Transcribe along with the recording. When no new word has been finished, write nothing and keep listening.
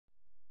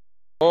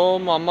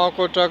Om Amma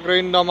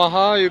Kochakrin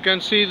Namaha. You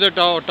can see the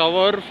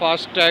tower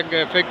FASTAG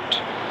effect.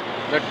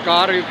 That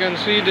car you can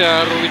see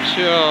there, which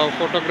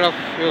photograph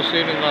you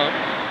seen in the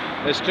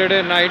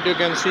yesterday night. You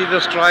can see the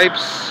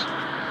stripes.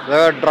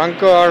 The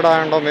drunkard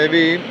and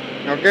maybe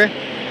okay.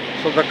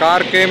 So the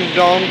car came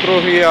down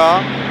through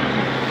here.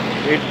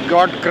 It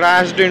got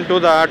crashed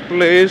into that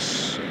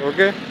place.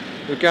 Okay.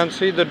 You can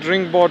see the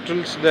drink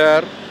bottles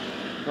there.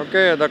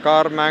 Okay. The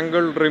car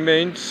mangled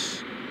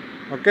remains.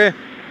 Okay.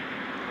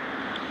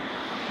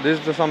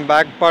 This is some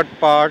back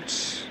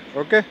parts.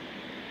 Okay.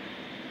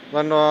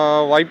 Then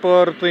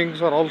wiper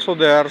things are also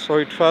there. So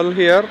it fell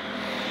here.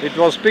 It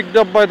was picked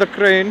up by the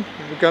crane.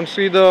 You can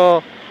see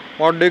the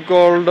what they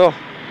called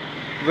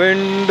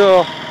wind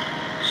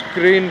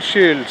screen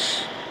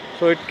shields.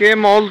 So it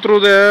came all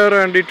through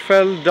there and it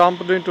fell,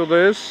 dumped into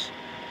this.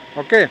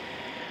 Okay.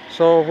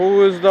 So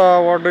who is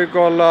the what do you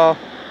call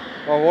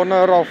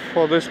owner of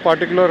this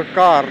particular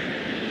car?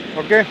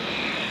 Okay.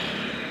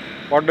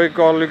 What do you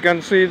call? You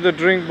can see the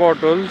drink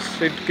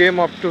bottles. It came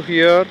up to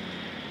here.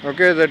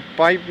 Okay, that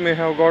pipe may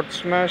have got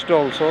smashed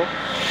also.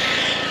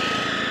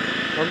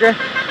 Okay.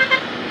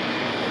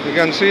 You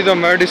can see the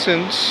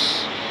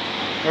medicines.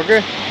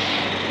 Okay.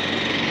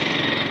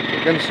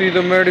 You can see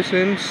the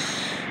medicines.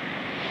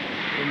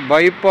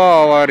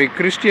 Baipa, a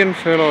Christian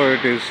fellow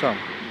it is.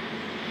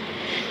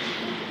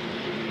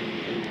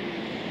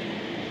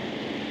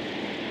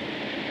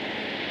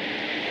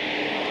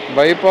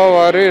 Baipa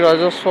vari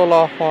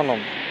Rajaswala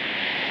Ahvanam.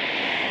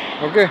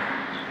 Okay.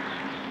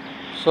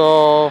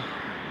 So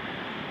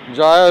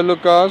Jaya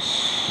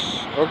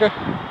Lucas. Okay.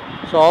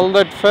 So all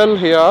that fell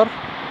here.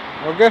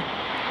 Okay.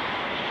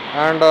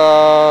 And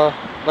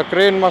the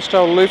crane must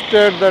have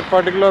lifted that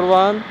particular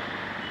one.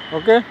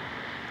 Okay.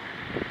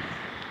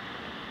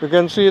 You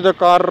can see the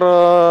car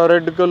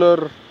red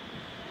color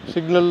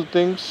signal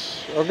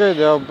things. Okay.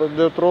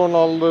 They've thrown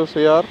all this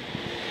here.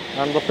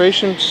 And the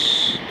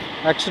patients,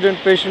 accident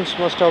patients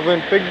must have been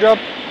picked up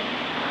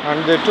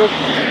and they took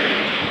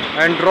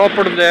and dropped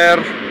there.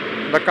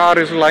 The car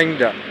is lying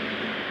there.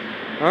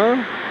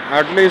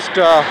 At least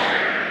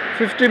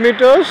 50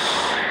 meters.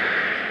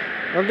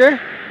 Okay.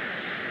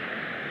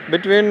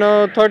 Between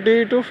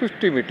 30 to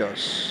 50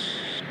 meters.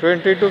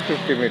 20 to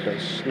 50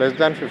 meters. Less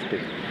than 50.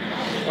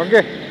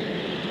 Okay.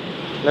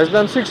 Less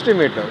than 60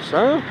 meters.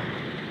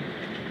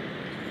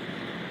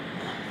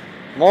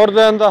 More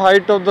than the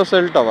height of the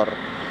cell tower.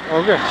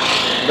 Okay.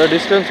 The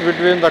distance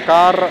between the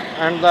car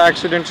and the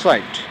accident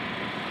site.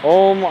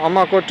 Om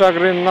Amma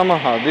Kochakrin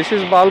Namaha. This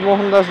is Bal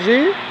Mohan Das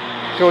ji.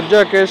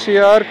 Kodja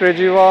KCR,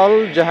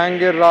 Kejriwal,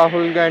 Jehagir,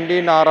 Rahul,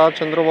 Gandhi, Nara,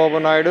 Chandrababu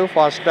Naidu,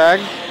 FASTAG.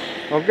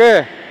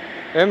 Okay.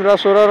 M.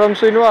 Rasuraram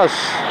Srinivas.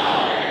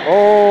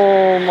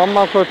 Om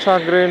Amma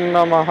Kochakrin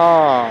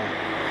Namaha.